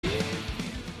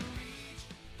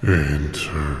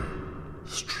Enter,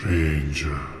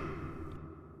 stranger.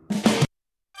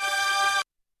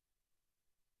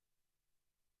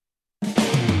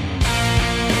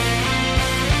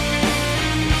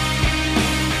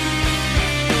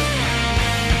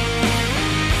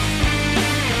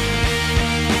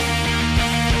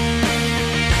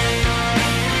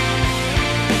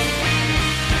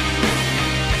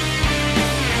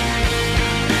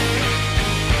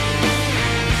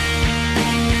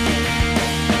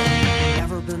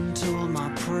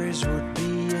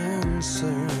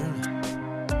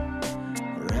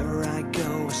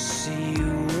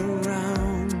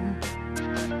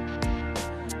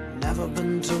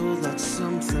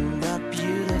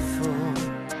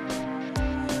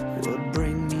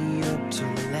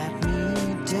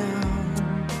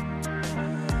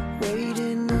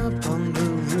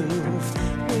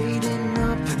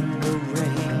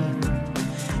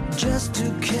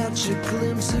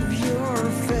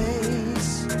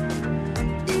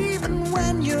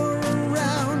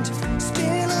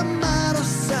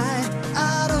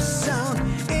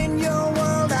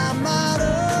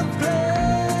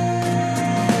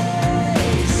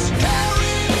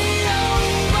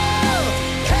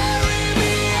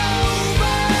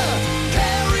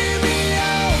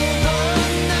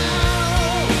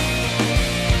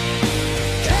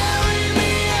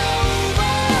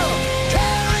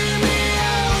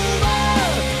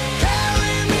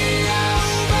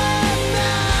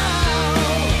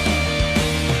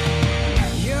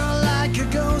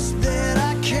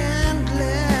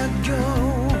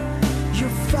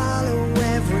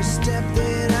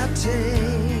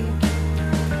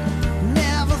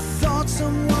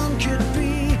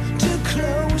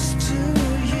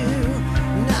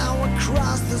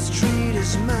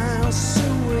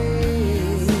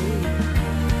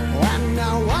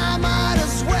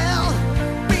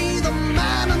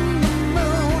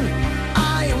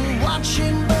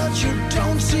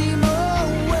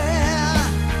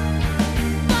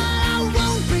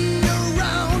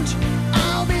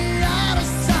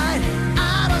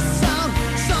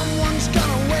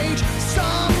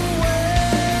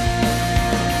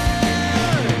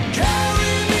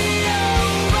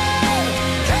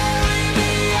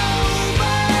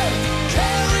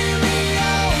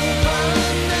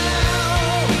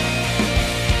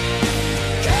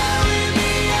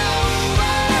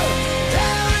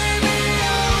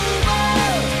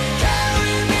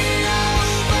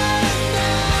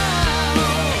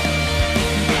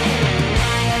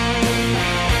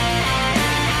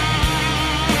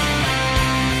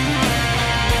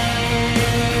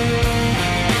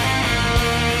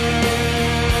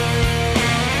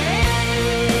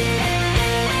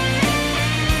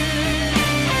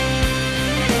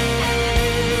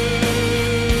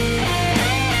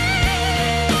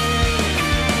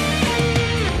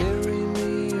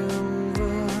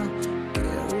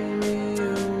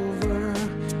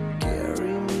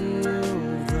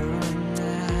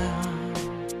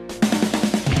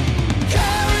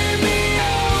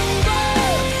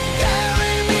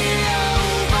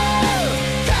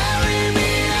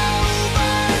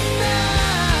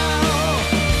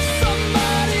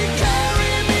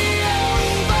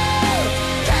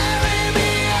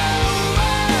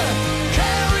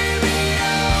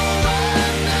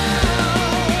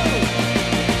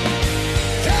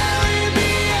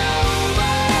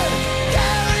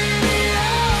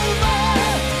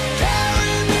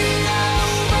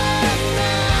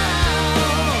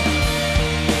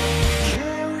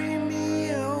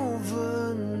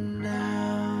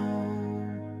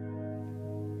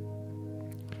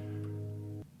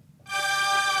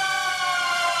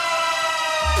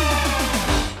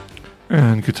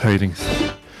 And good tidings.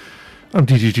 I'm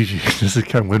DJ Gigi. This is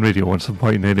Camglen Radio on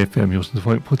 7.9 FM. You're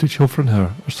Symphonic-Plated Show for an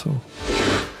hour or so.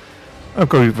 I've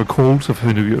got a bit of a cold, so if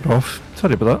I knew you're off,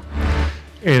 sorry about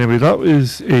that. Anyway, that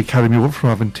was a Carry Me Over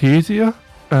from Avantasia,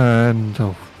 and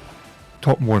I'll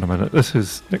talk more in a minute. This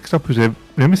is, next up is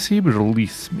MSC with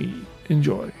Release Me.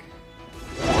 Enjoy.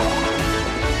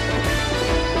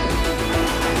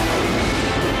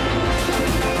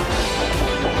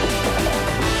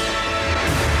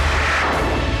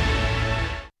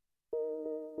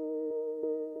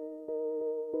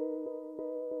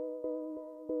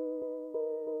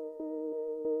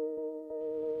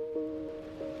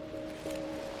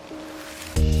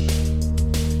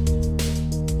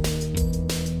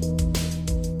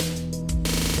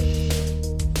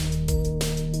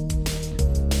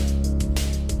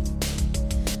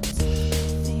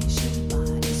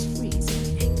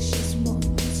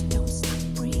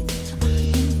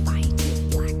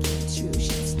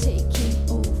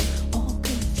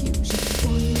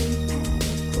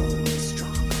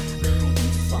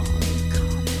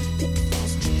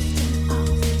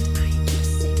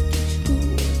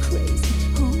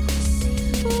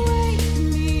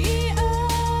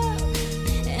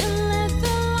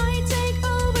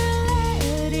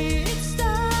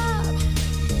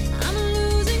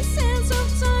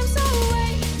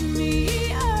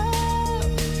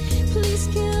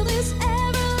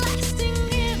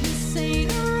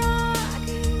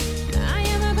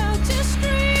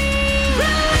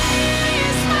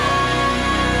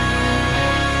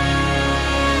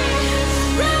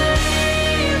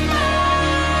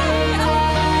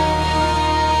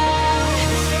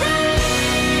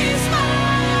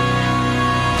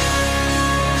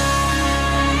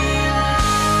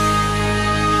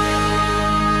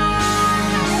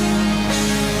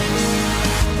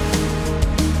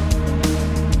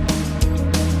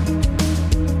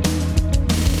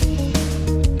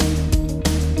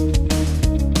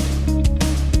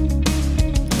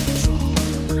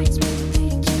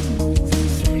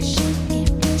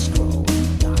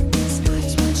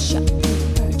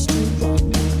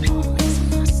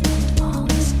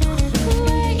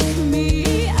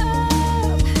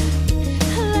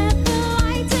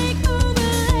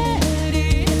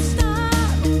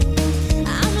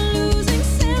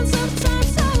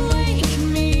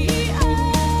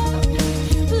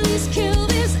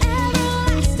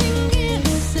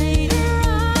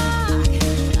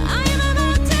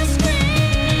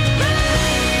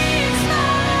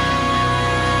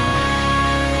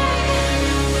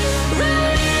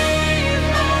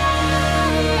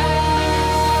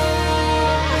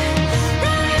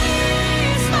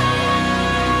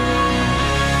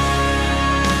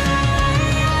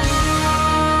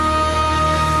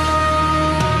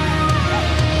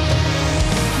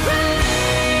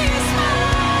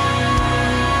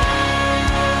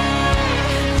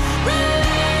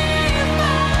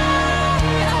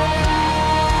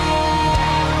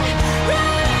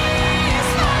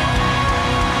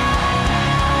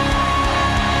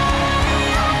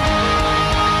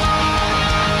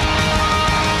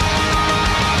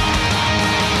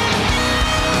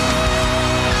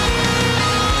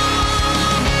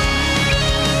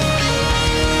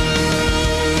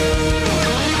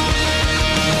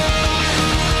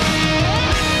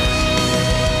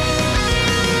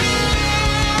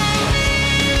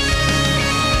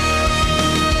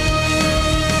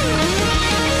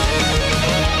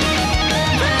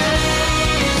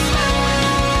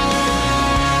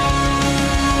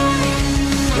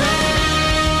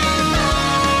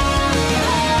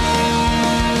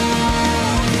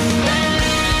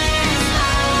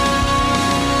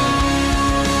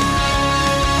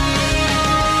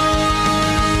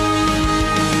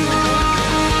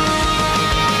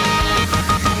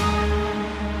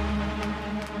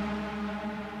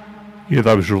 Yeah,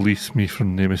 that was Release Me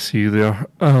from Nemesis there.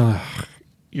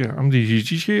 Yeah, I'm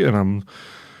DGGG and I'm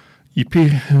EP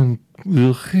and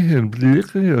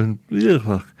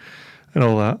and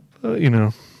all that. But, you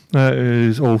know, that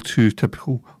is all too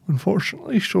typical,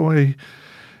 unfortunately. So I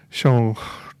shall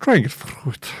try and get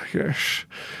through it, I guess.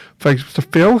 Thanks, Mr.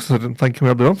 Fells. I didn't thank him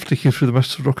earlier on for taking through the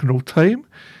Mr. Rock and Roll time.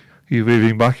 He's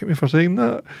waving back at me for saying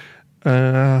that.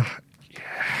 Yeah,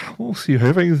 we'll see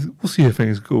how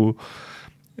things go.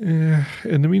 In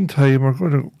the meantime, we're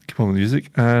going to keep on the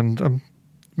music, and I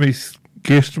may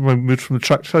guess my mood from the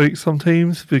track select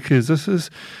sometimes, because this is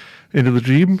End of the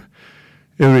Dream,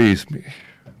 Erase Me.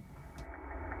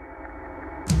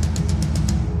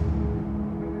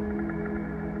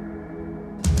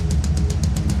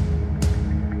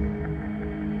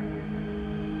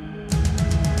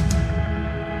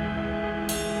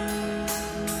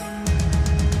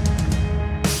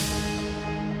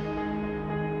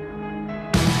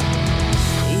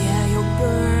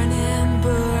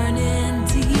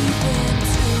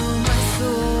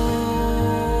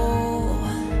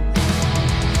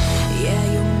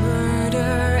 Murder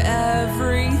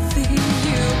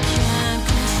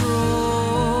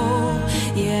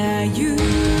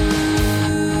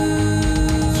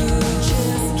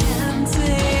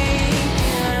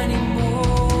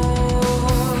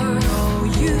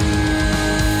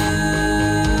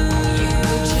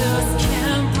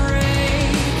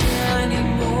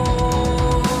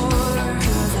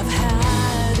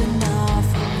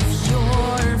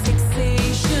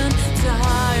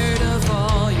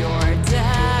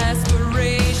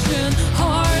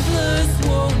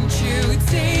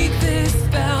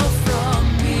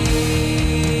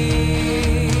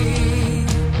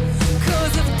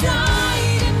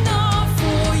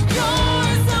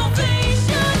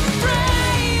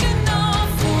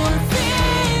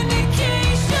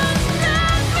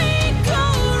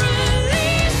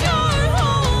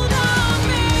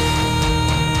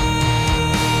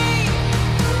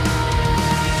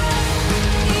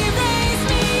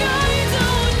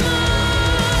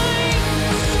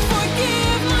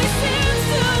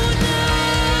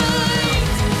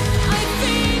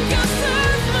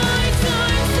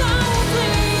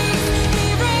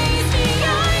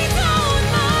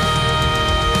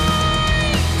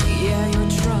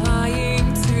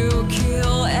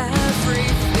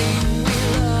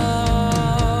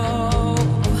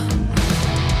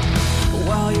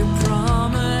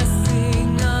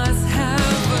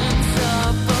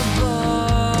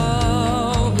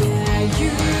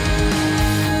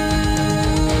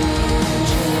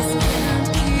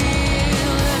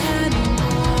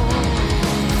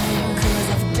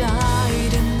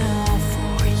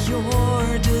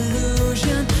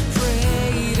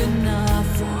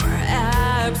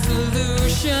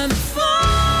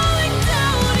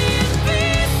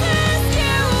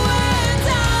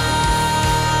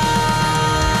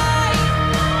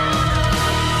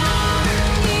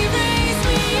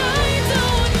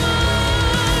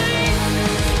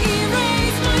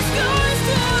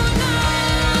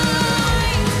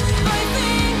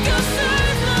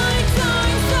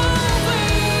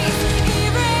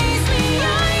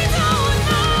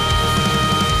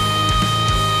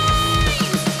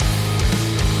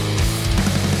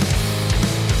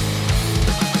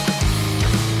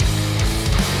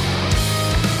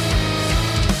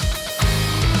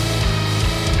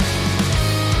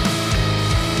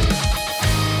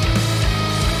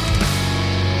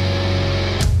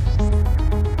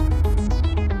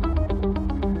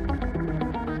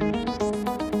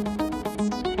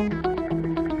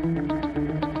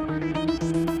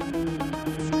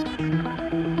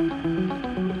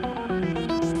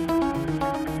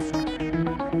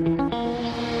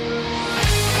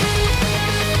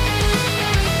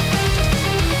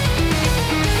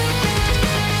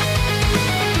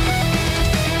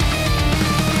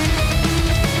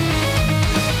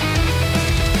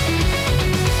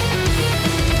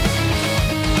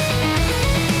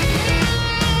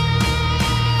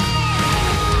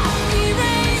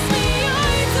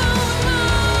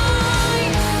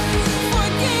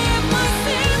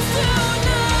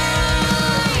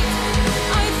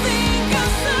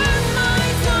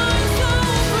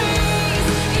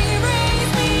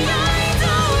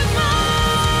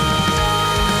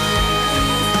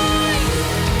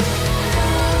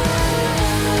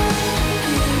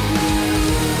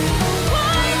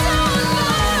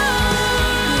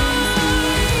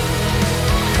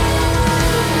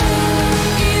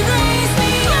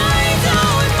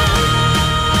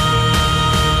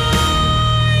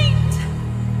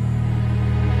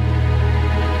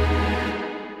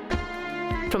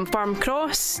From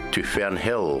Cross to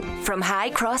Fernhill, from High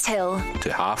Cross Hill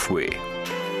to Halfway,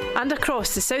 and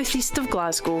across the southeast of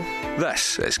Glasgow.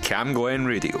 This is Camglen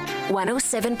Radio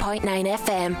 107.9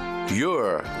 FM,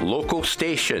 your local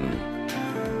station.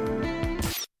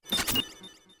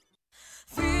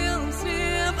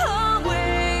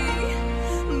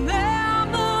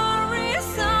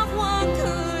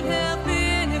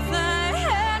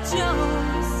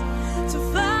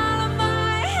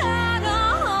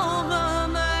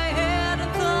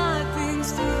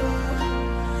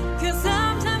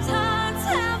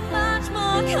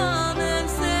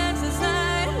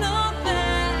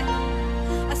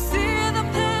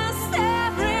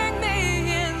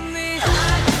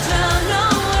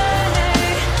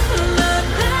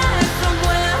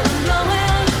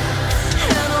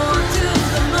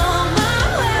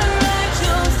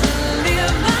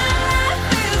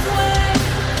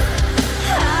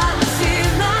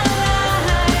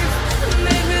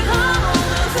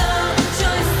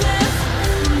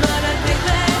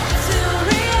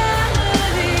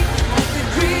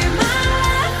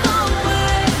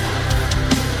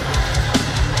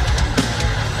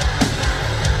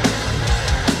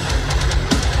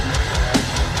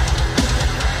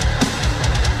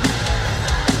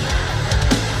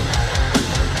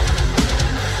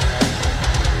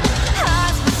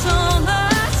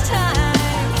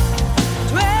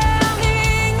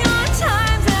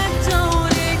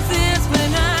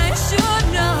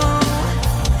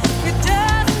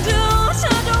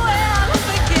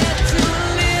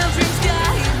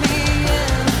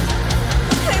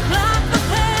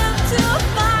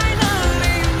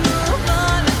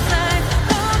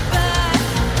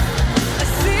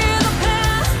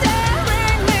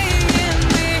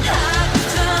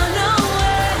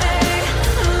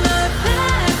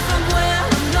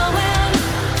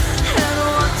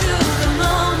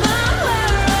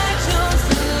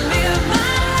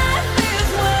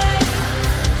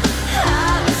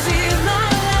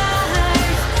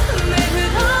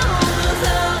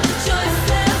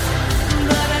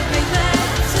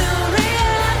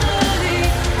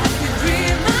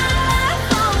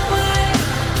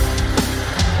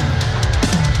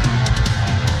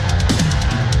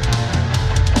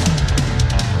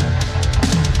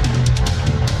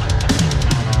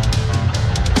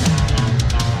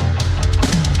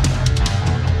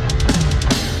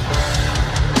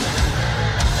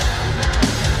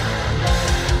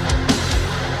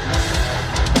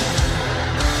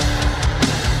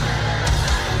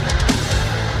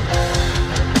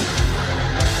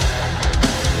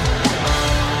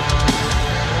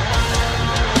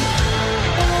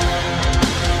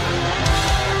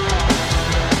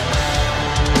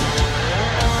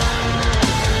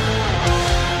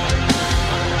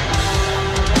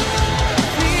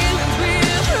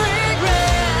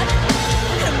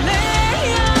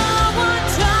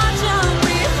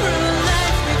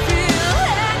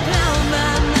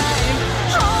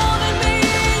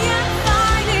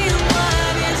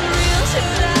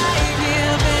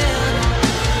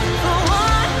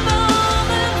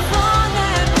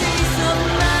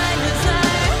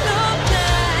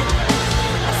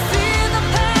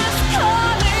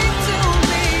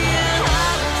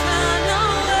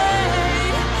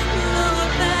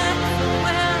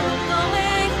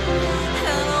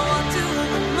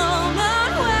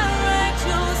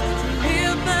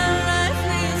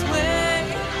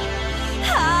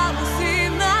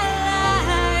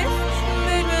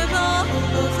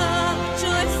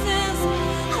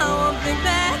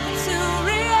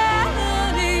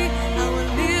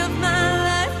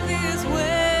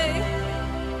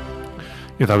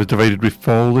 Yeah, that was Divided We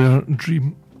Fall there,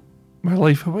 Dream My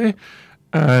Life Away.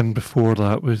 And before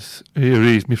that was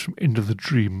Erase Me from End of the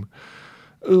Dream.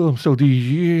 Oh, I'm still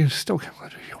DJ, still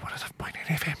Camglen Radio 107.9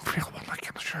 FM, real one like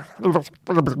I'm sure.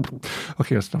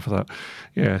 Okay, that's enough of that.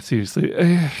 Yeah, seriously.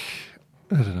 I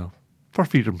don't know. For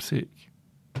freedom's sake.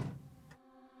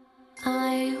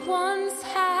 I once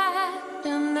had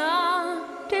an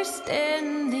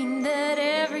understanding that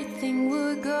everything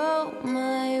would go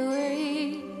my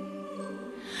way.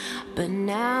 But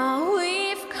now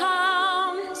we've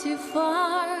come too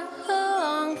far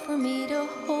along for me to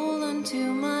hold on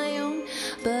to my own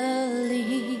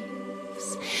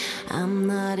beliefs. I'm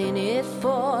not in it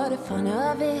for the fun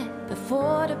of it, but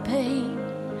for the pain.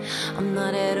 I'm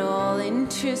not at all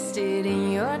interested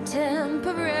in your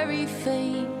temporary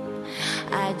fame.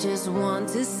 I just want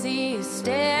to see you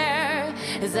stare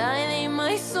as I lay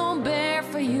my soul bare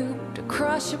for you to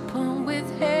crush upon with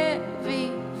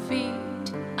heavy feet.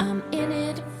 I'm in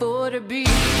it for the beat.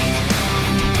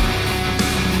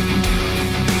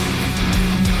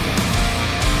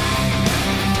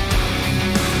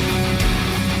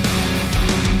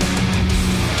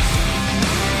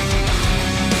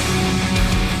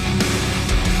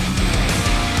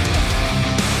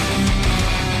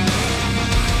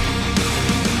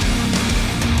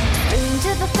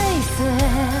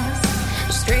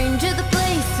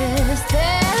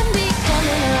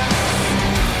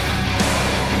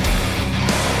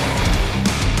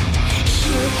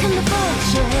 come the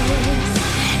vultures.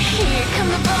 Here come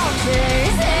the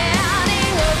vultures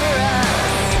heading over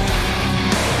us.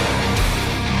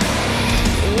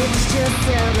 It's just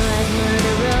sound like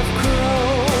murder of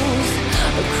crows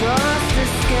across the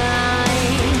sky.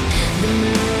 The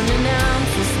moon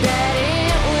announces that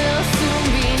it will soon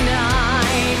be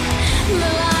night.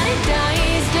 The light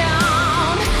dies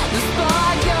down, the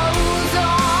spark goes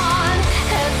on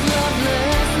as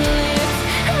loveless lips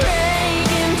break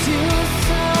into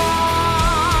song.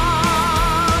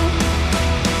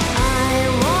 I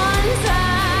once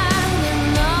had an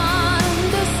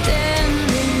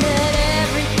understanding that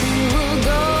everything will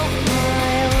go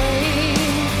my way.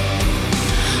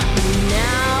 But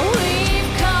now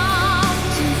we've come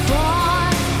too far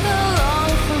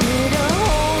along for me to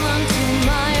hold on to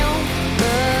my own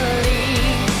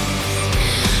beliefs.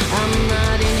 I'm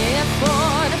not in it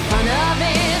for the fun of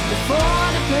it, but for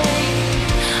the play.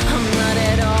 I'm not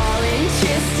at all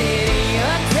interested in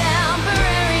your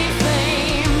temporary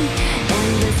fame and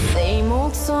the same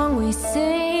old song we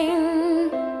sing.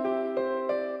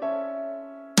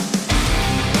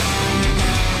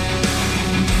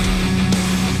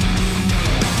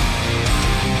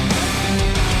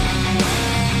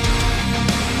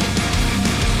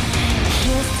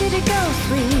 Here's to the ghost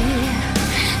we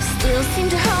still seem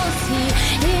to host. He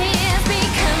is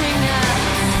becoming us.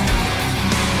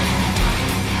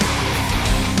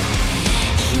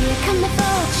 Here come the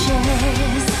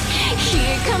vultures.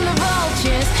 Here come the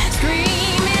vultures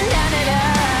screaming down at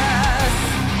us.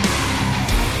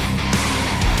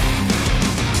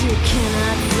 You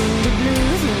cannot sing the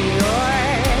blues when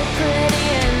you're pretty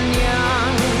and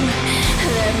young.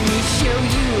 Let me show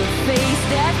you a face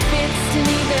that fits to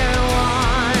neither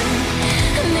one.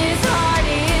 This heart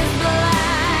is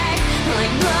black,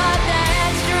 like blood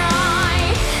that's dry.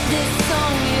 This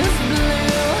song is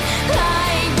blue,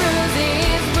 like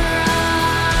bruises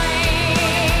bright.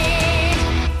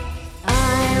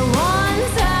 I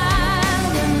once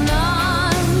had an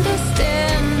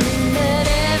understanding that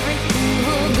everything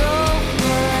will go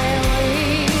my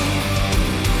way.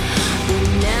 But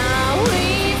now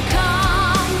we've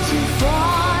come too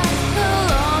far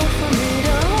along for me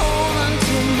to hold on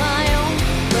to my own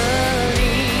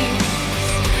beliefs.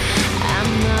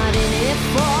 I'm not in it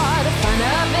for the fun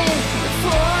of it, but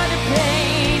for the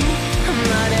pain. I'm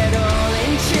not at all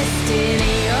interested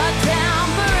in your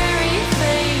temporary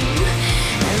fame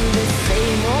and the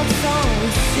same old song we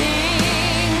sing.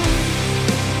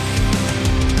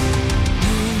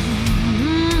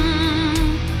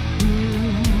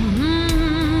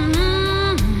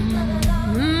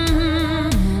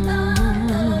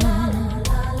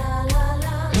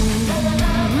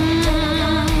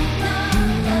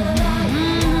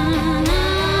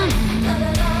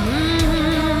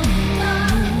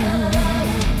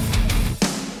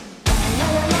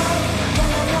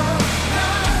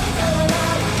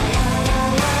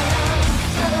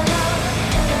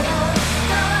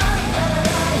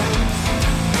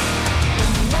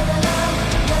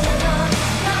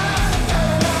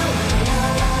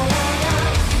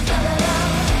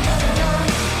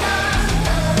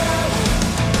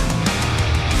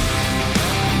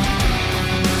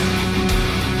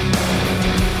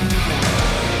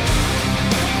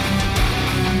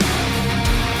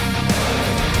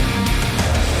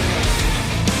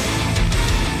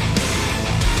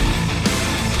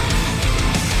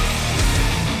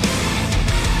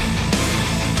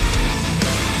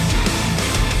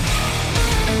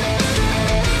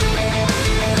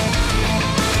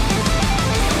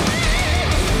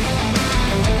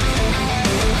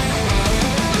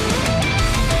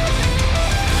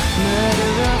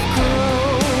 Murder of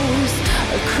crows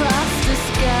across the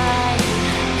sky.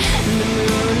 The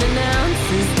moon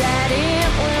announces that it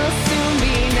will soon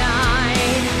be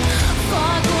night.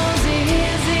 Fog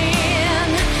closes in,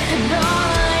 and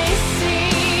all I see,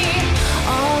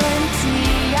 all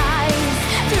empty eyes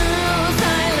through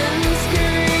silent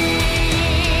screams.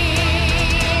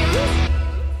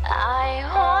 I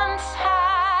once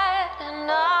had an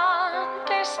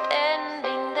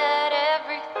understanding that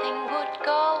everything would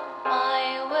go my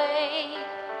way.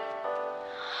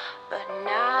 But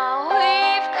now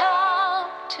we've come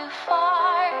too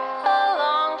far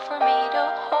along for me to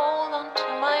hold on to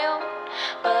my own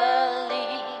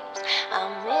beliefs.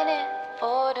 I'm in it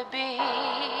for the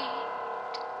beat.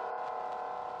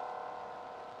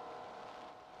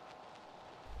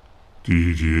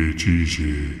 DJ GJ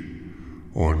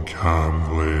on Cam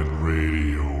Glen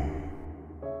Radio.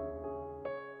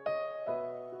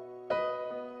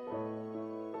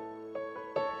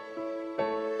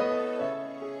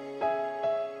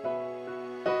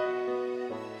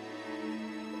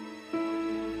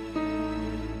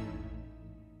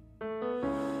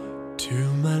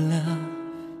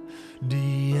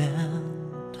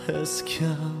 has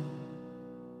come.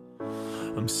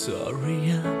 I'm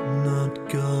sorry I'm not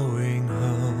going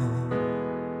home.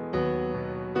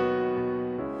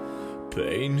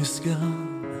 Pain is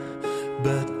gone,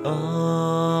 but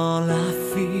all I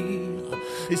feel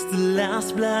is the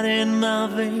last blood in my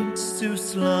veins too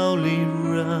slowly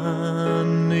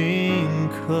running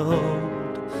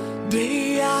cold.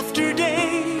 Day after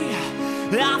day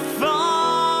I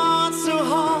fought so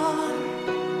hard,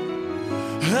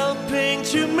 hoping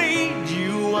to meet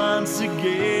you once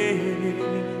again.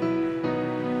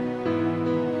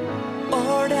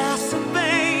 Or there's a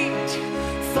bait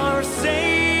for a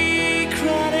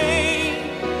sacred aim.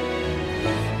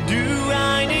 Do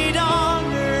I need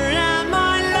honor? Am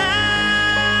I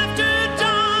left to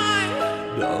die?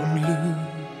 Don't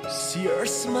lose your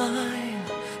smile.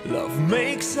 Love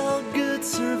makes all good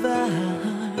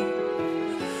survive.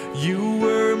 You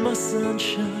were my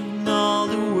sunshine all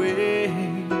the way.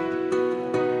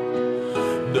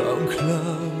 Don't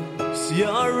close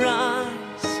your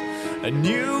eyes. A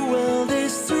new world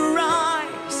is to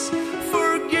rise.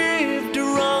 Forgive the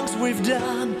wrongs we've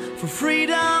done for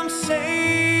freedom's sake.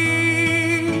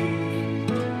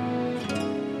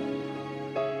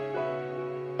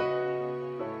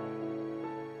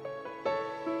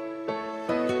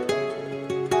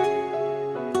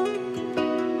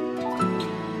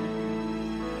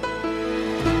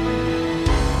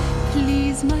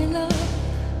 Please, my love,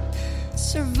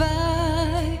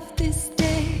 survive this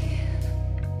day.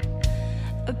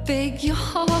 I beg your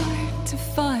heart to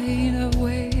find a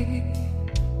way.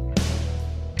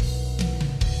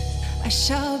 I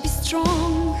shall be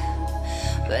strong,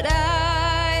 but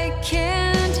I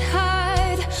can't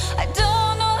hide. I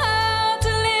don't know how to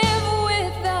live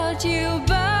without you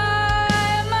by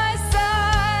my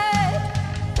side.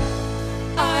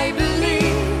 I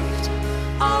believed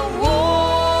our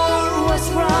war was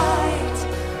right,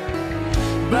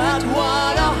 but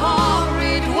what a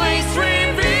horrid waste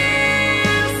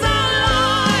reveals the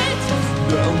light.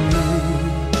 Don't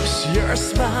lose your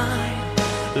smile.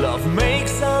 Love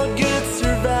makes all good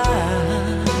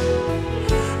survive.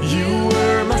 You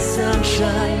were my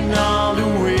sunshine all the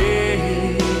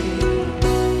way.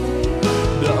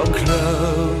 Don't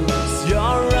close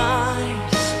your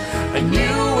eyes. A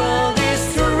new world is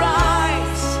to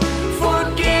rise.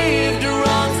 Forgive the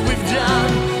wrongs we've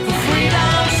done for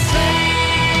freedom's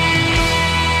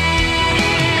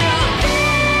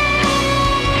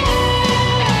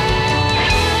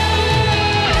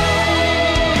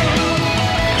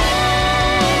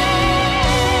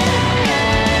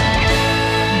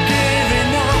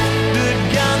Giving up the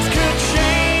guns could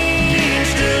change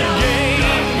the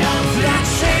game that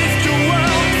saved the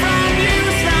world from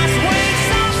useless waste.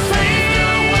 Don't save the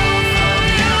world from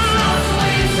useless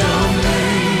waste. Don't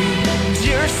lose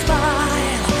your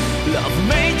smile. Love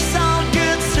makes all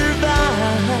good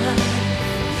survive.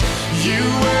 You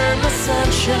were my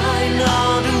sunshine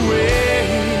all the way.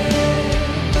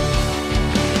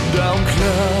 Don't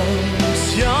close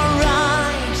your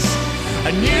eyes.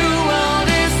 A new world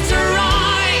is to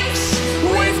rise.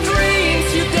 With dreams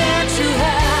you dare to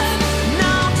have.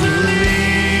 Now to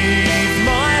leave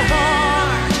my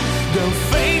heart. Don't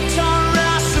fate tear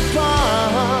us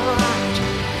apart.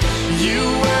 You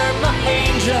were my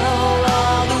angel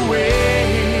all the way.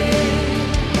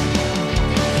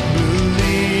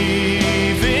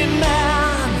 Believe in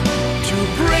man to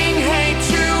bring hate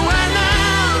to an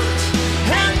end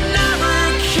and never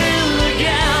kill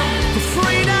again for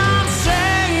freedom's sake.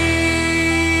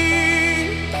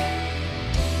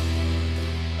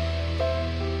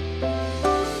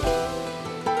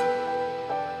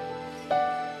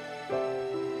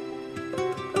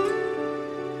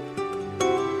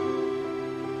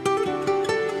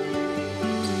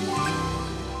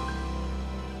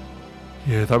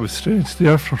 Yeah, that was Strength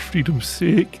there for freedom's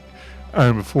sake.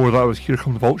 And before that was Here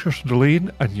Come the Vultures from the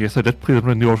Lane. And yes, I did play them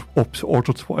in the opposite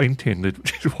order to what I intended,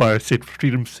 which is why I said for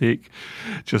freedom's sake,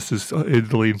 just as the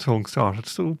Lane song started.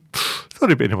 So,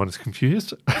 sorry if anyone's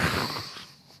confused.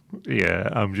 Yeah,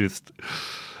 I'm just,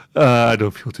 I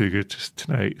don't feel too good just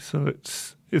tonight. So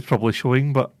it's probably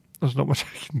showing, but there's not much I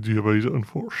can do about it,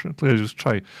 unfortunately. I just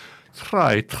trying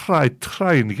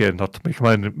again not to make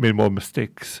many more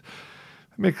mistakes.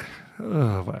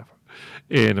 Whatever.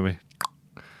 Anyway,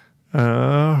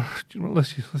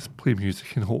 let's play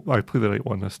music and hope I play the right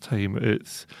one this time.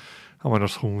 It's A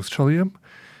Winner's Home's Trillium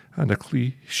and a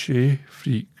Cliche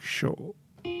Freak Show.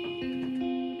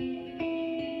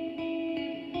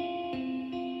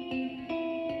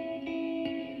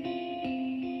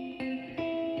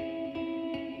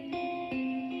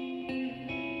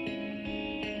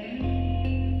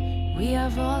 We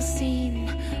have all seen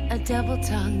a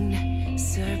double-tongued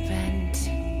serpent,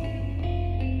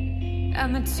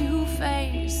 and the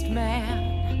two-faced man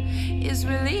is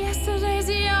really yesterday's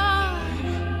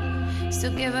yarn. So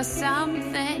give us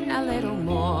something a little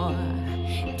more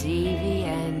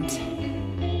deviant,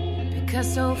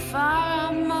 because so far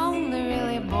I'm only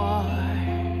really bored.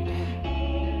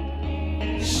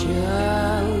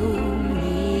 Show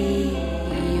me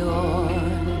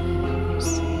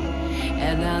yours,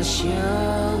 and I'll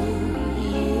show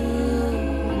you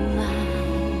mine.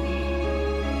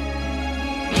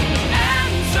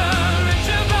 Answer at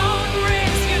your own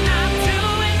risk. You're not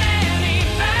doing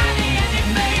anybody any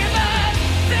favors.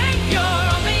 Think you're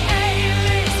on the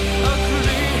A-list, a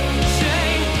cliche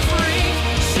freak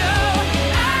show.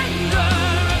 Anger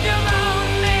of your own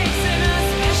mixing a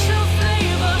special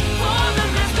flavor for the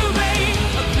masquerade.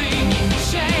 A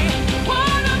cliche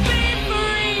wannabe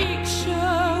freak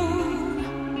show.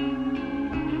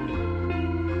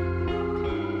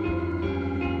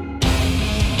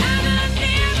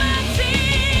 Anonymity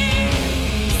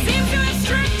seems to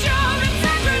restrict your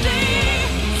integrity.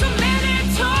 So many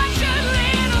tortured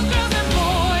little girls and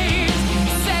boys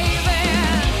saving.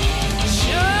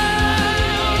 Show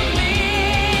me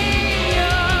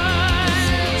yours,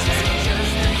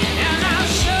 and I'll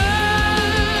show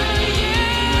you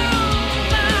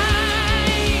mine.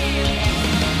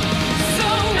 So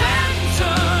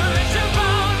enter at your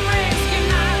own risk. You're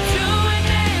not doing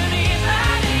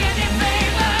anybody any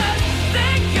favors.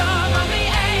 Think you're on the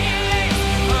A-list,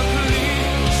 a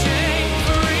cliche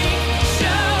freak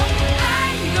show.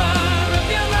 Anger of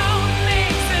your own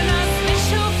mixing a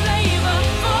special flavor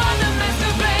for the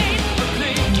masquerade. A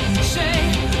cliche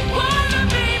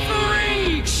wannabe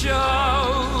freak show.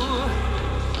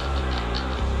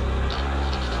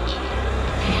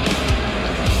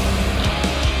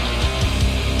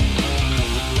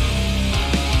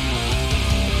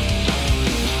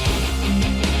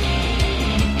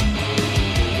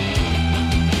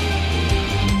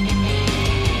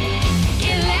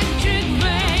 Electric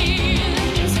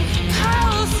veins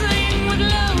pulsing with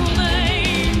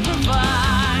loathing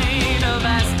provide a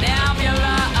vast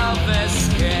nebula of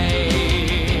escape.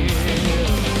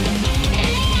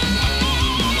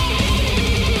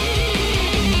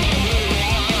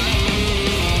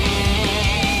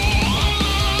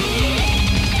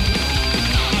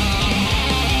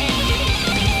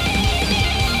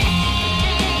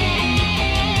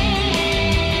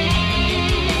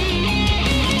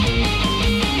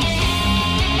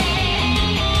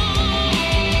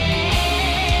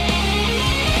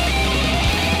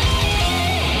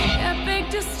 Epic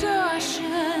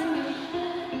distortion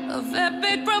of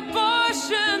epic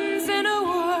proportions in a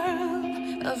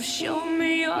world of show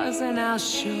me yours and I'll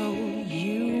show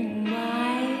you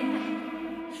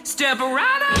mine. Step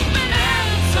right up and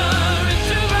answer at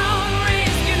your own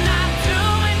risk. You're not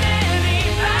doing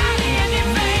anybody any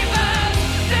favors.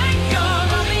 Think you're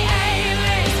on the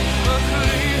A-list, a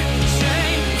cliche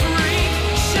freak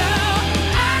show.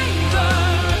 Anger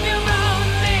of your own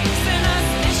mixing a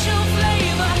special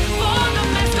flavor for the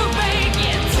masquerade.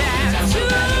 Get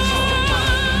tattooed,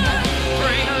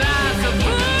 bring lots of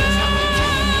booze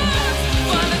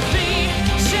for the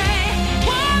cliche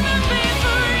wannabe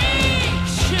freak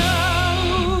show.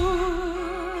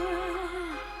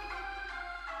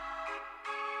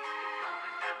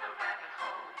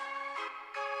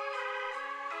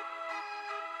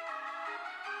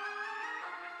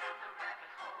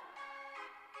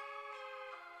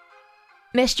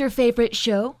 Missed your favourite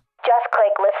show? Just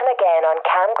click listen again on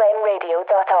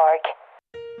camglenradio.org.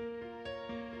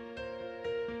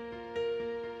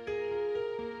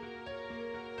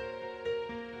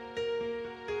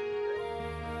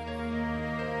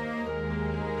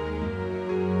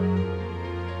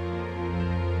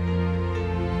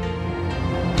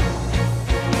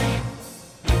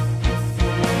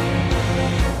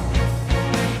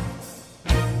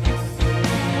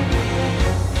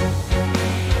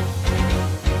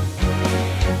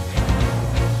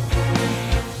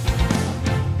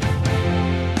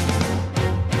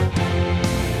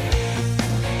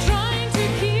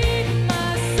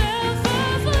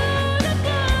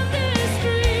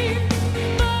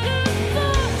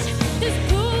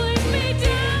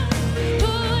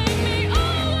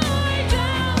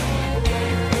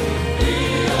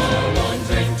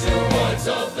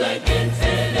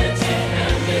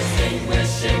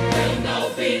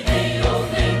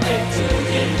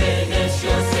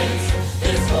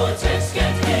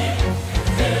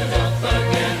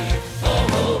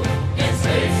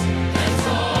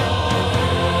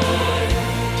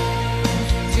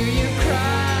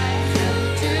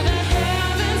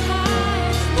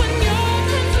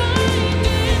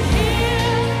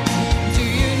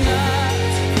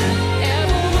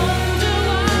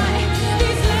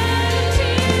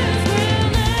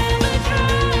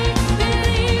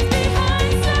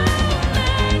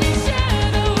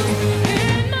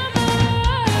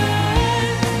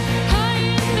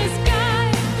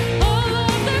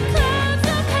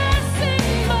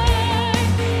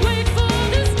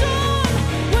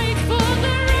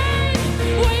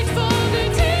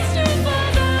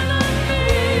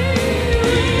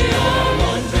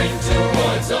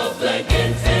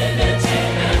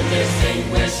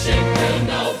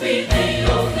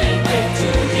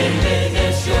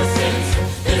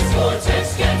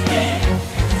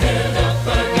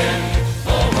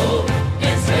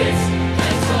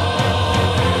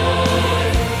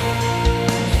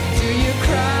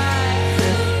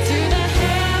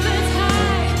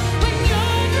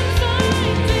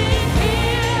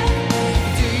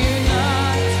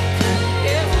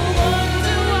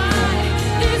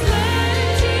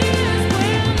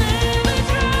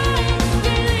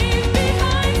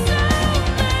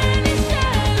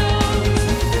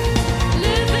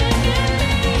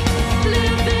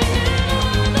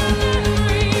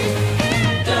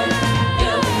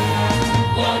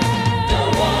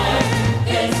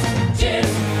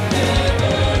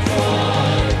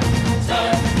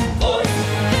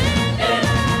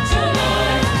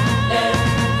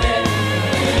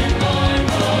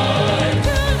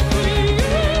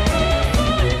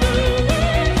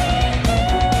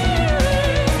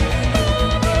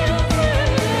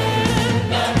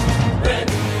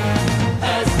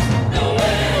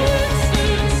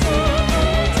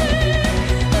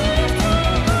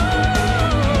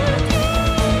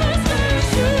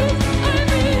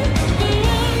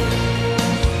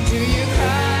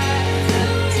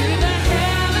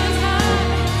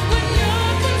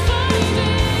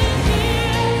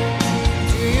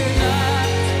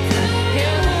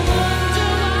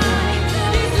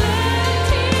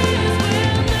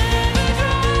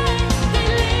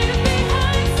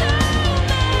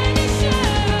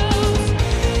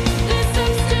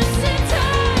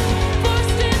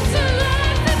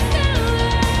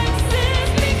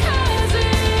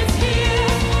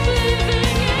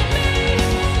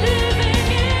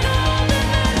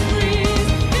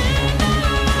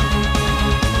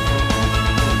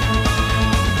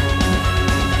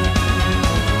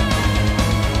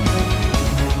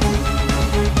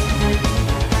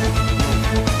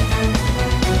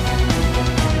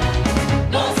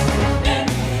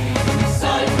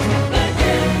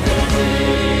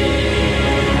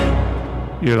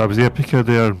 that was Epica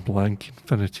there, Blank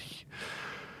Infinity.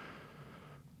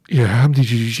 Yeah, I'm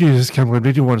DGG. This is Camglen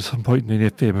Radio 107.9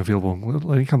 FM, available on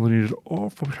Line Camglen News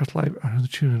or Podcast Live and the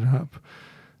TuneIn app.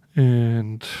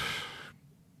 And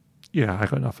yeah, I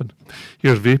got nothing.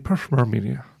 Here's Vapor from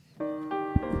Armenia.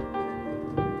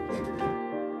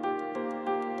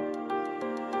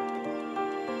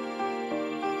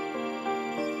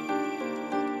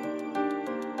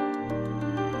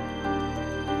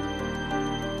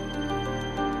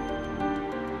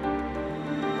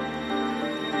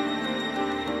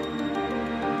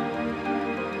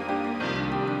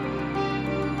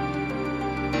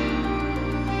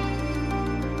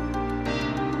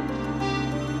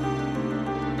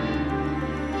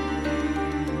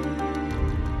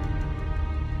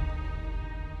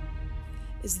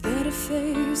 Is that a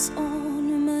face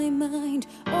on my mind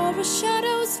or a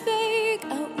shadow's vague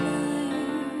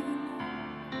outline?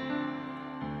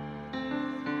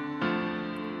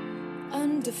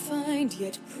 Undefined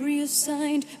yet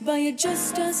preassigned by a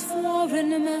just as foreign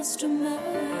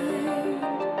mastermind.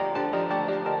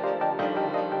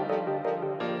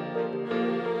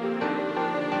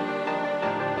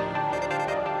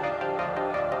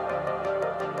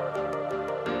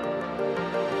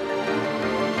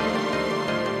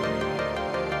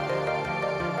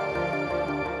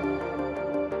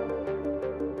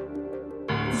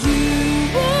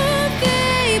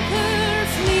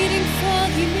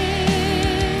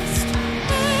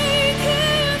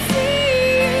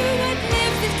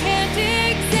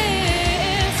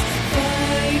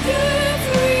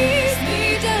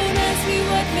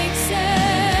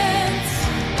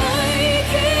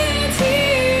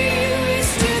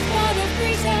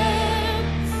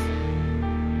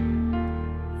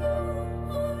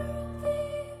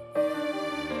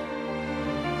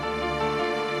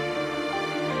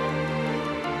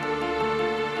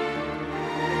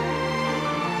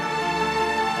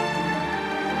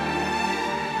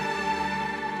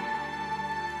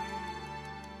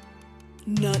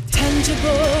 Not tangible,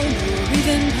 nor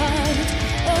even part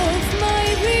of my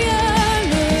realities.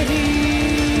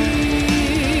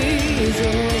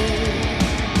 Oh,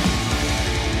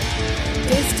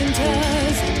 distant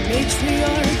as a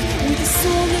matriarch with a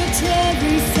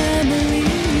solitary family.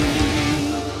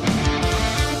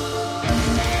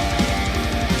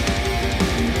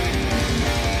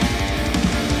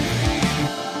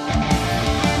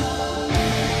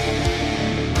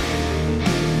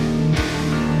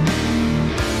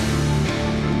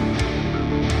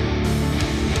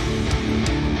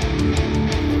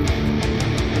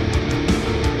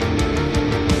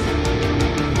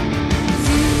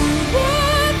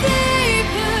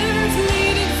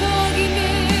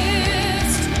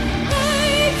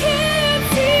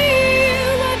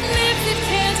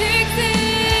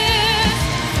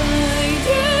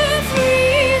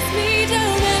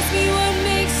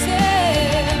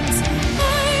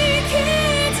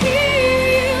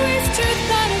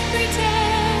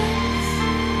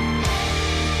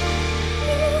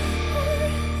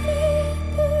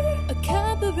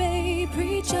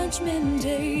 Judgment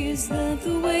Day, is that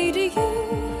the way to you?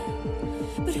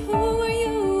 But who are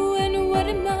you and what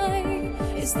am I?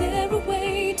 Is there a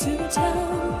way to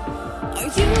tell? Are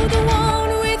you the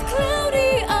one with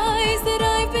cloudy eyes that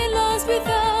I've been lost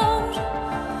without?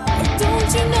 Or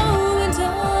don't you know, and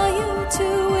are you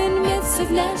too in midst of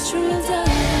natural doubt?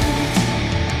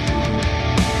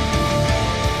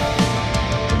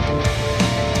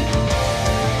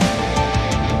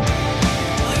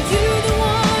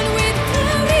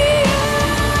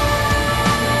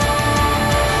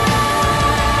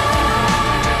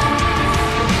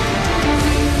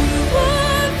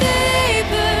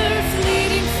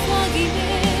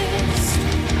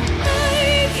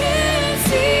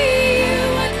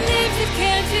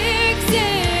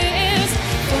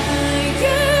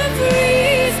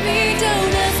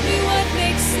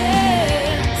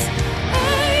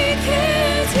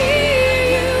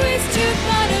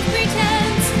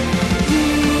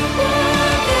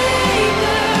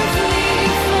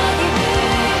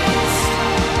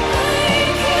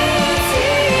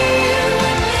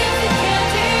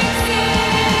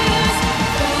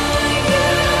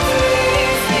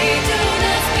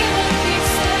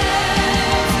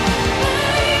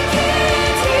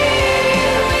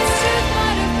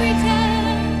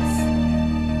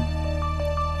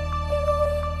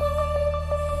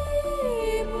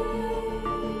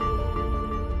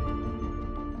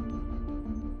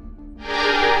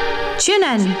 Tune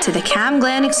in to the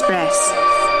Camglen Express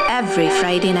every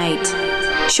Friday night,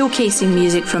 showcasing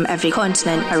music from every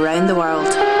continent around the world.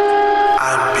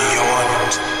 And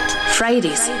beyond.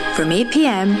 Fridays from 8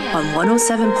 p.m. on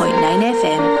 107.9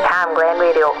 FM. Cam Glen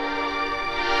Radio.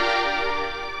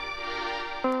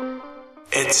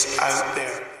 It's out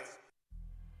there.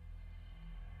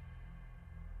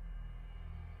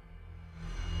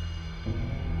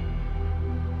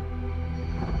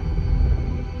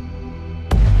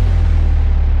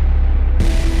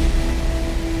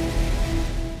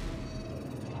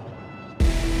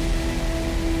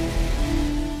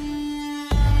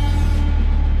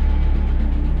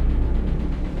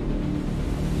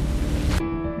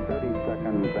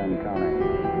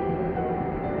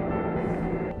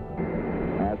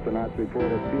 Astronauts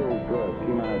report it feels good.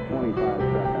 T-minus 25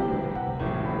 seconds.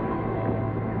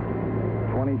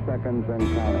 20 seconds and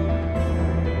counting.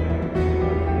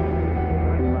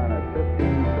 T-minus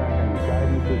 15 seconds.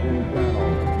 Guidance is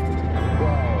internal.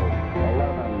 12,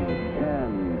 11,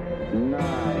 10, 9.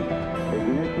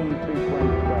 Ignition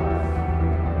sequence start.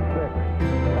 6,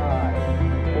 5,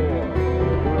 4,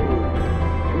 3,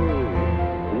 2,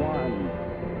 1,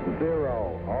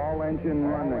 0. All engine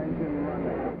running.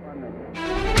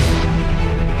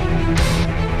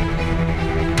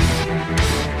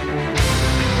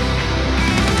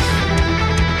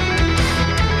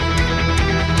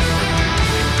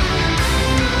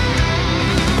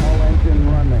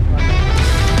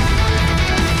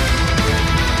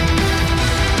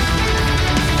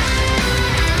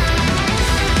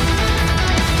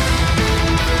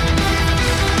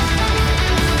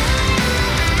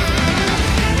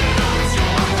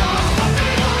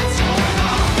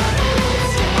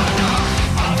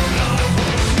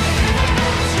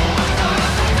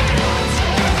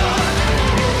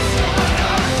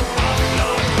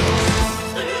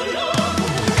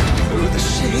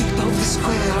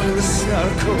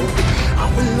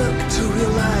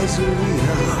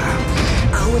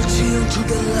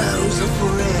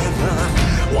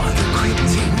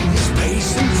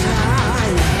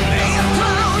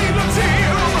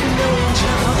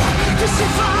 This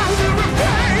is how I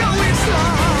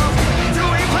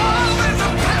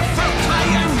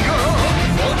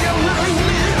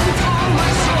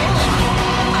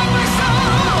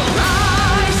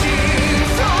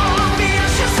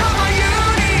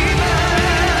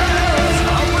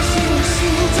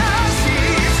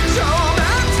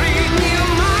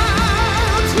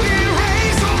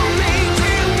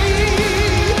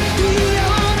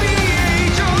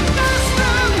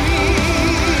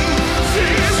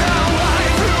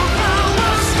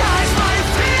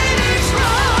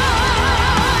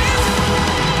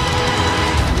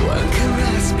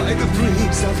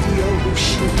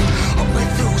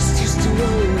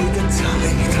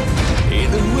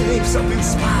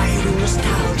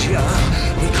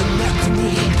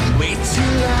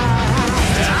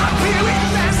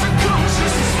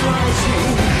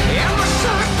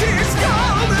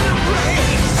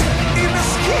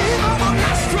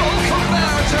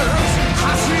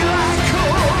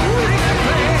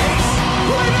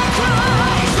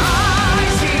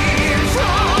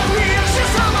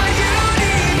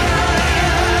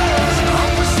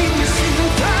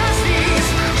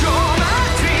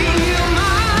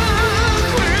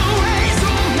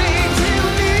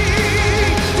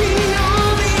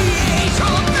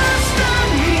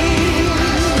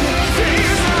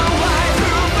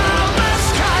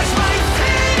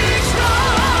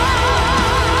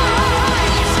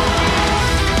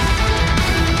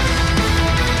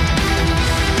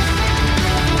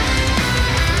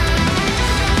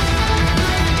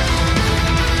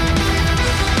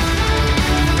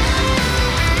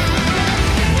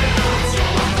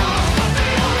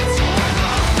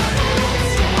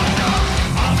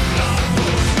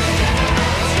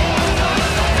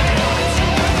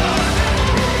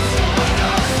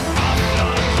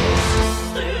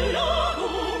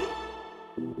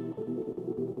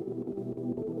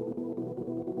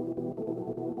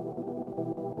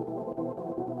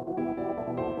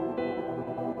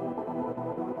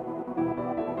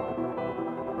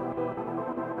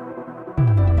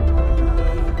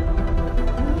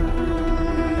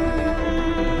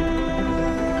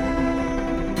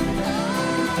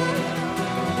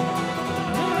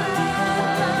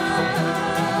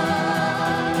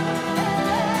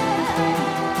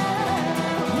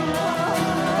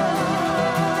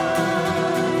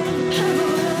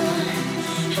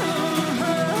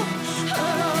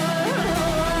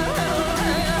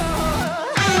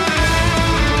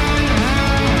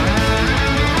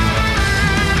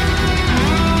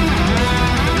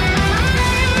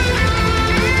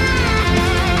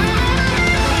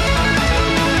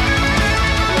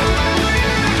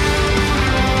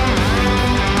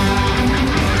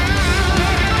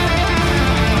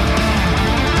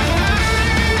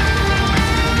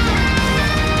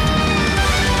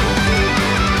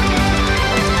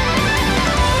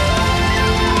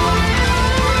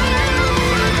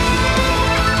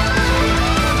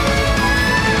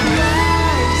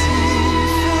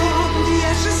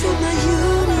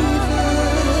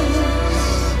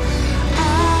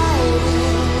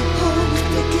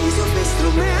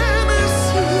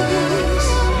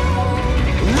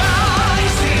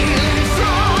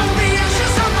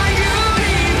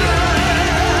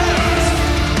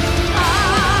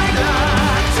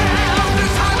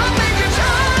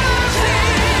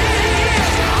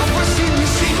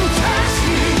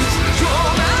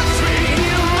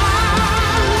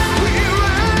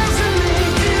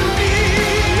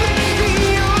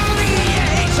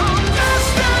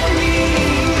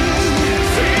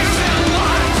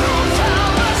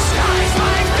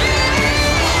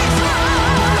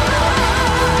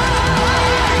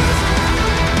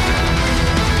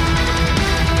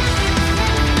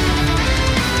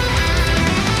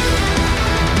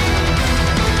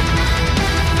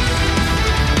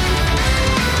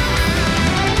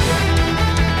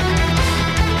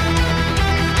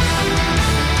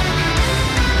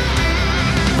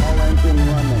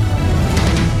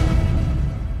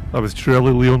That was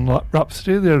Trelly Leon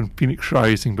Rhapsody there, and Phoenix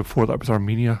Rising. Before that was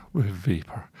Armenia with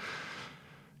Vapor.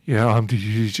 Yeah, I'm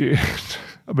DJ.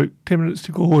 About 10 minutes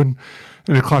to go, and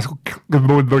in the classical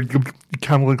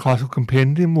Camglen Classical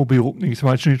Compendium, we'll be opening its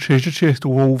Imaginary Treasure Chest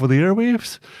all over the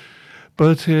airwaves.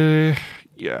 But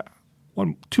yeah,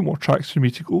 two more tracks for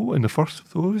me to go, and the first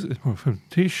of those is my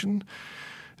foundation.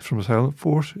 It's from a Silent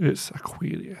Force. It's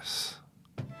Aquarius.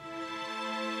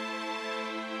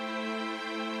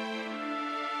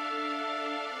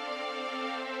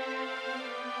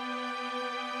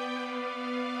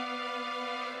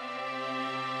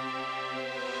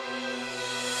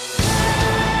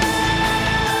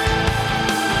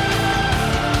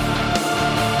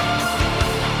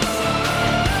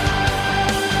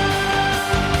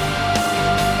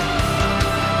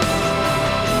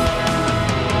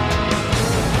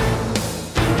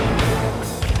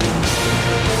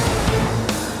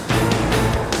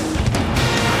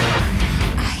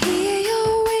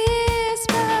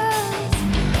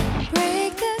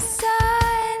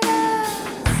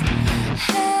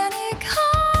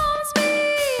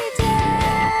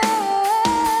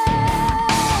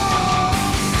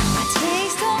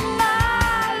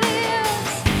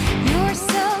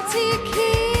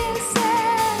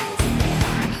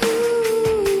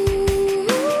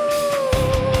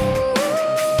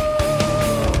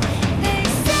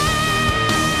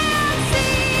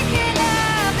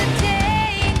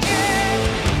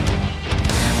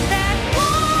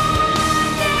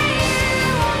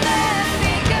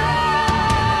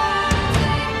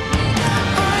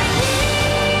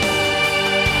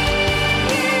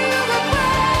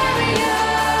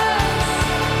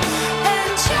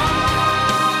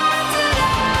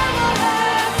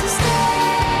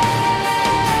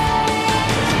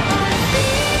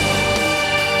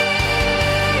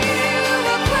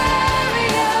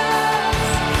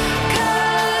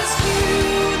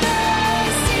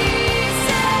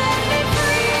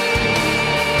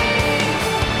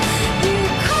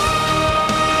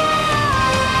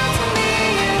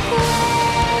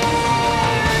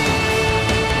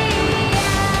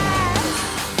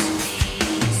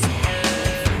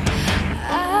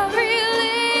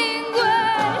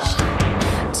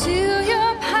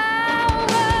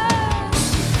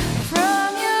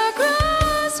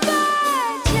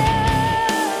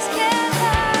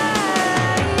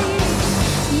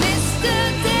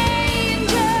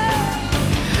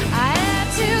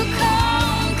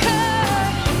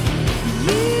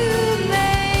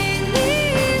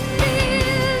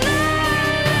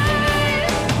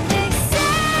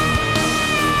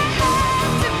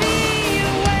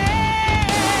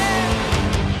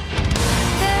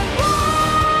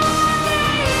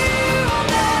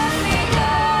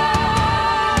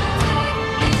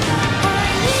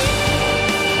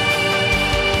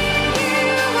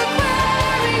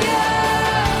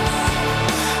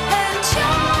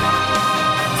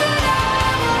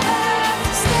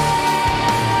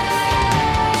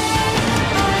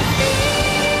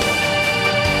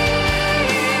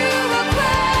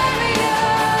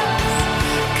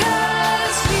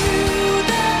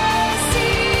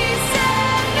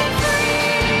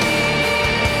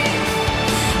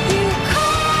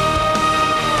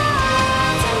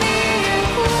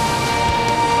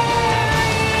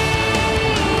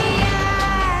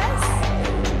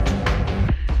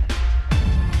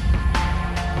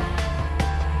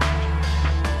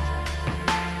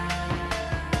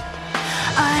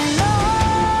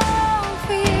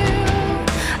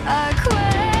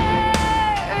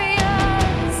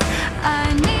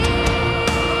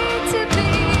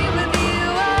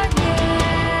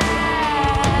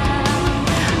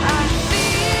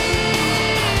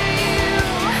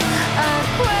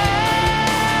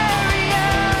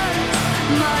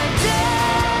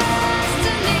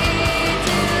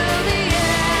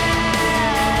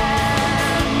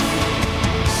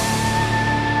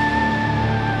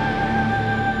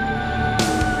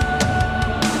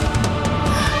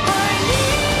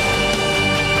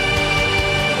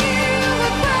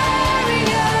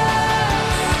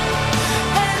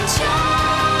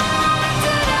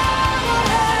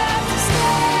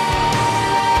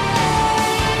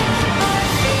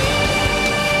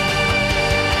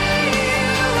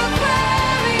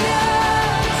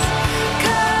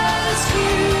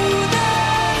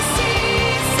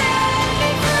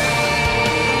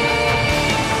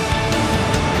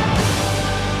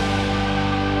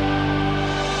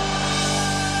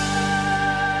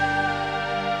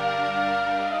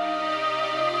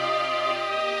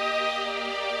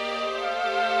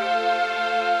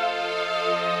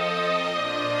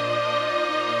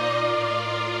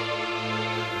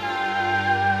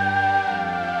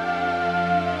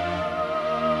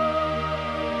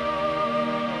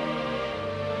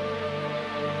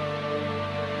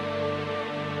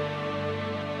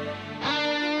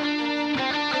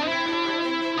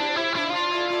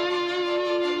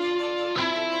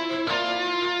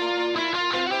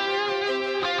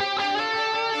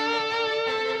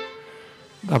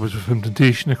 That was with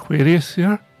Temptation Aquarius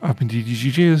there. I've been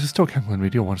DDGJ. This is still Camglen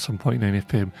Radio 107.9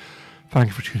 FM. Thank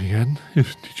you for tuning in,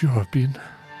 if did you have been.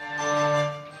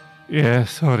 Yeah,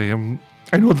 sorry. I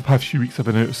know the past few weeks I've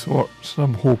been out of sorts, so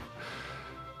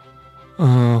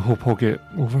hope I'll get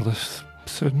over this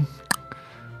soon.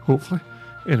 Hopefully.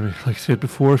 Anyway, like I said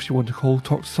before, if you want to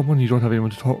talk to someone, you don't have anyone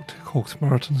to talk to, call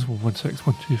Samaritans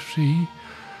 116-123.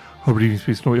 Or breathing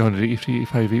space 183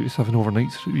 85 87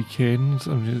 overnights through weekends.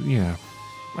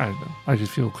 I don't know. I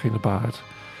just feel kind of bad.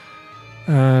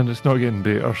 And it's not getting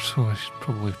better, so I should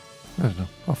probably, I don't know,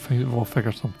 I'll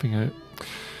figure something out.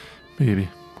 Maybe,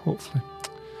 hopefully.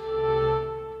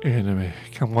 Anyway,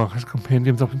 Camglen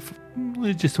compendium's up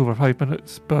in just over 5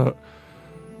 minutes, but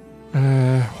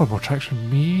one more track from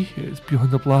me. It's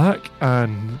Beyond the Black,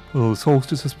 and the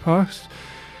solstice has passed.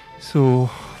 So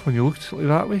when you look at it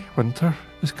that way, winter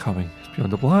is coming. It's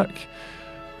Beyond the Black.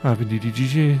 I've been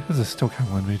DDGJ. This is still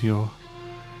Camglen Radio.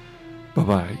 Bye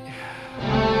bye.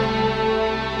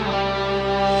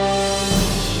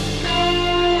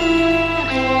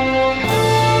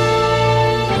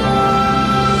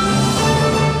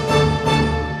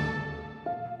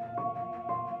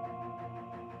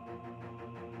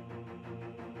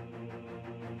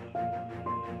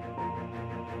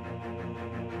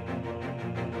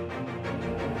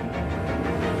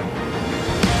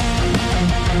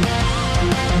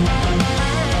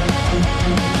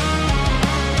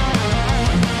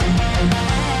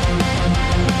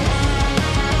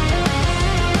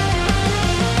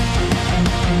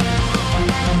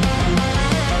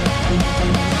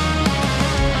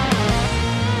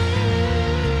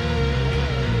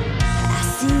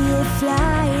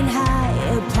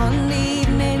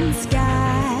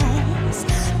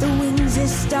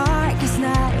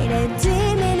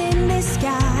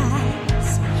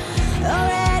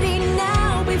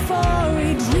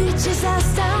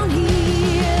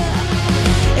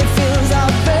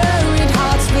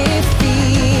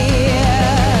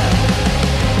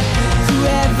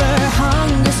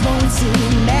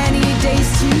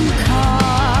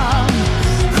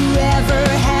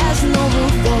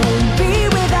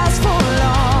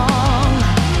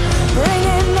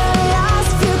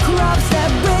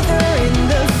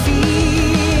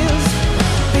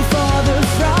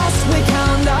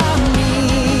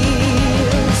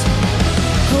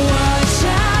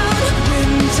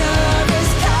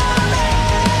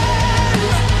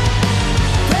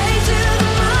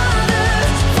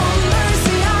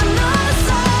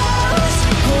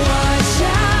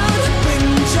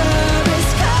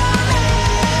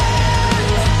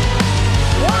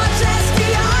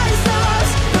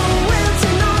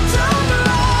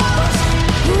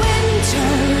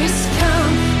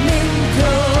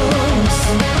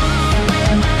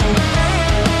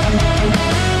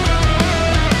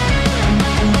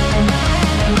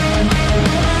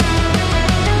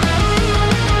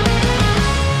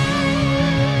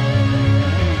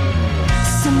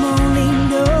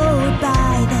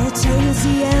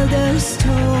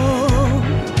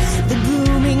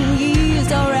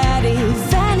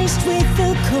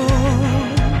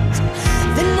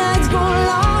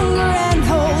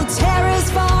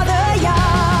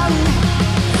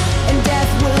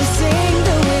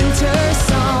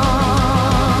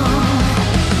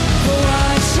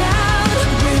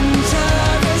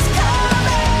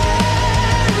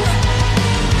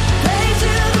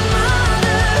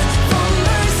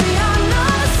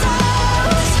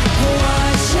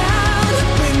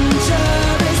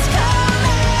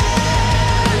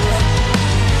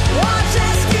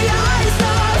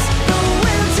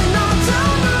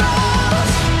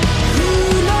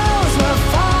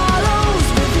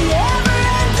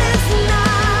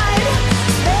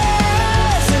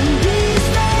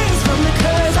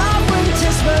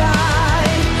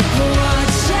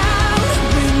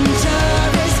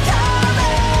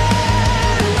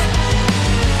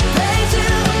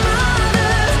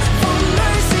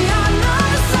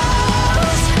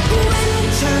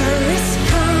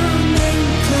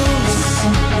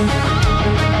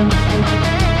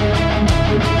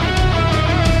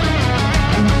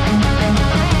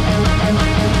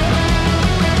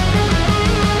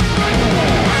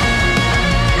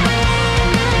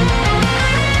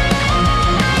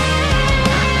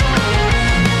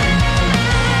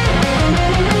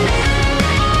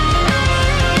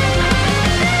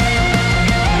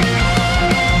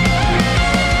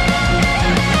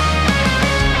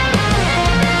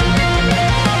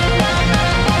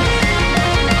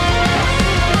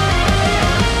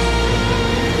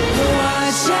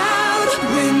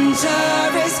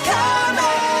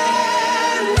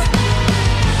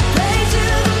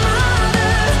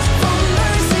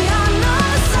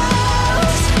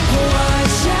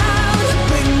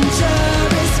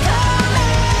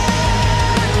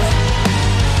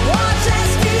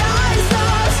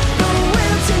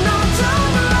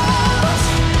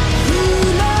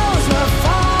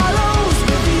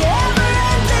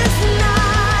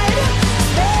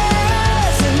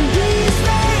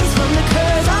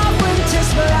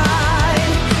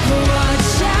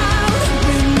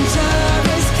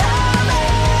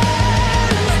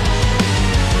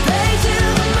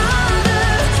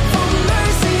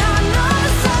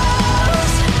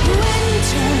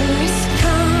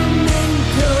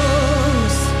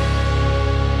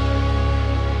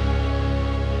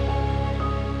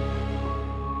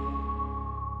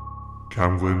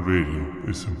 Camglen Radio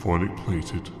is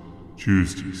Symphonic-Plated,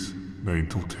 Tuesdays 9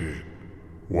 till 10,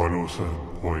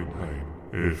 107.9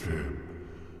 FM.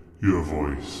 Your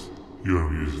voice, your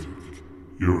music,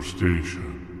 your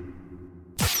station.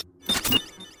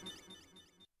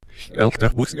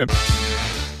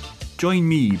 Join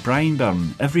me, Brian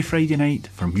Byrne, every Friday night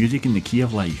for Music in the Key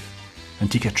of Life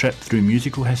and take a trip through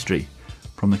musical history,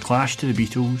 from the Clash to the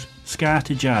Beatles, ska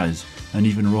to jazz and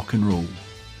even rock and roll.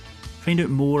 Find out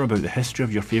more about the history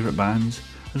of your favourite bands,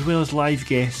 as well as live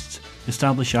guests,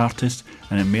 established artists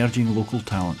and emerging local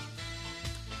talent.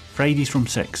 Fridays from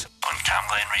 6 on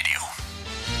Camglen Radio.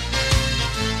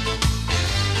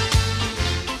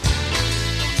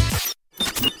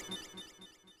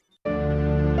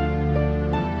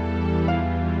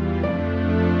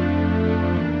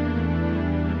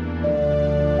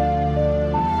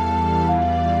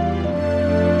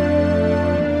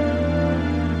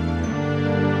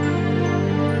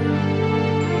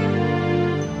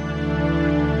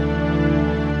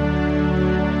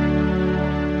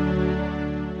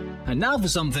 Now for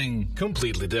something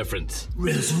completely different.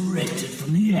 Resurrected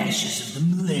from the ashes of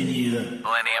the millennium.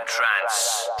 Millennium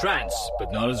Trance. Trance,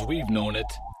 but not as we've known it.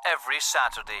 Every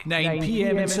Saturday, 9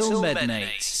 p.m. until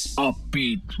midnight.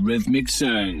 Upbeat, rhythmic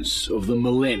sounds of the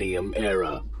millennium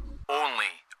era.